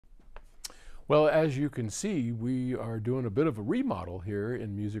Well, as you can see, we are doing a bit of a remodel here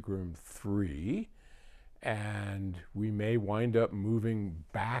in Music Room 3, and we may wind up moving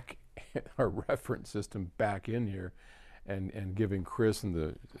back our reference system back in here and giving Chris and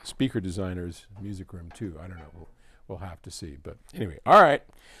the speaker designers Music Room 2. I don't know. We'll have to see. But anyway, all right.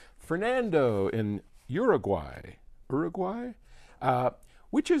 Fernando in Uruguay.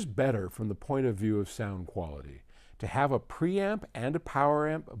 Which is better from the point of view of sound quality? To have a preamp and a power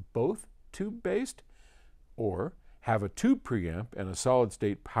amp both tube-based, or have a tube preamp and a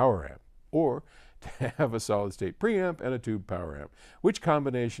solid-state power amp, or to have a solid-state preamp and a tube power amp? Which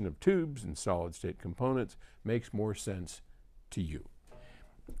combination of tubes and solid-state components makes more sense to you?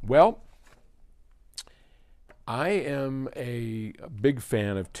 Well, I am a big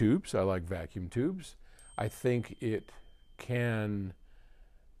fan of tubes. I like vacuum tubes. I think it can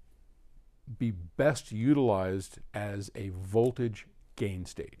be best utilized as a voltage gain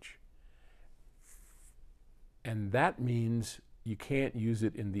stage. And that means you can't use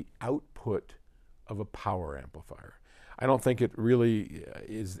it in the output of a power amplifier. I don't think it really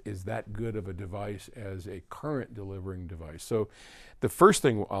is that good of a device as a current delivering device. So the first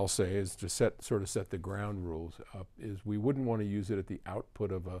thing I'll say is to set the ground rules up is we wouldn't want to use it at the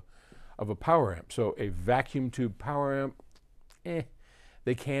output of a power amp. So a vacuum tube power amp,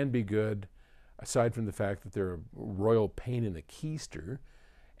 they can be good, aside from the fact that they're a royal pain in the keister,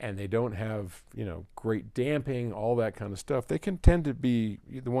 and they don't have, great damping, all that kind of stuff. They can tend to be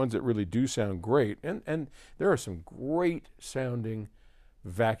the ones that really do sound great. And there are some great sounding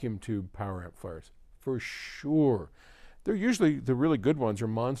vacuum tube power amplifiers, for sure. They're usually, the really good ones are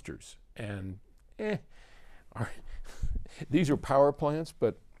monsters. And these are power plants,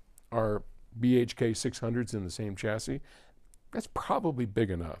 but are BHK 600s in the same chassis? That's probably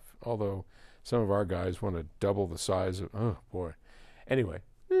big enough, although some of our guys want to double the size of, oh boy. Anyway,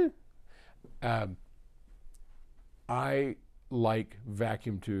 I like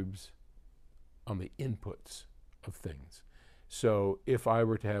vacuum tubes on the inputs of things. So if I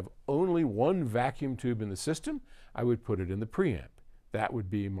were to have only one vacuum tube in the system, I would put it in the preamp. That would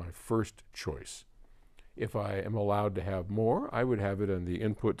be my first choice. If I am allowed to have more, I would have it in the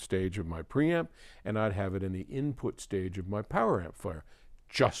input stage of my preamp, and I'd have it in the input stage of my power amplifier,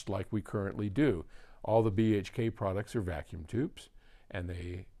 just like we currently do. All the BHK products are vacuum tubes, and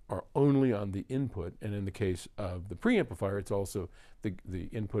they are only on the input, and in the case of the preamplifier, it's also the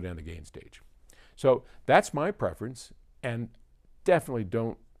input and the gain stage. So that's my preference, and definitely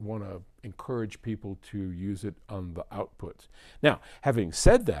don't want to encourage people to use it on the outputs. Now, having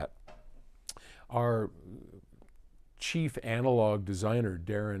said that, our chief analog designer,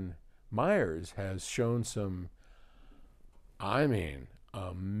 Darren Myers, has shown some,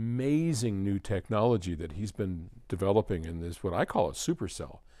 amazing new technology that he's been developing in this, what I call a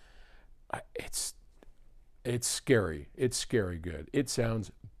supercell. It's scary. It's scary good. It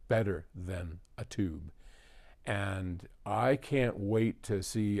sounds better than a tube. And I can't wait to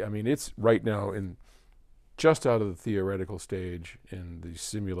see, it's right now just out of the theoretical stage in the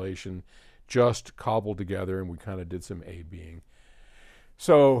simulation, just cobbled together, and we kind of did some A/Bing.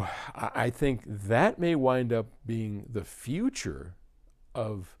 So I think that may wind up being the future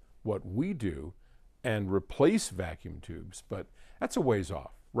of what we do and replace vacuum tubes, but that's a ways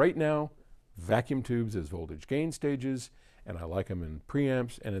off. Right now, vacuum tubes as voltage gain stages, and I like them in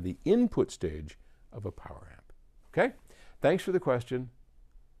preamps and in the input stage of a power amp. Okay? Thanks for the question.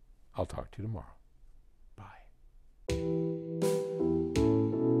 I'll talk to you tomorrow. Bye.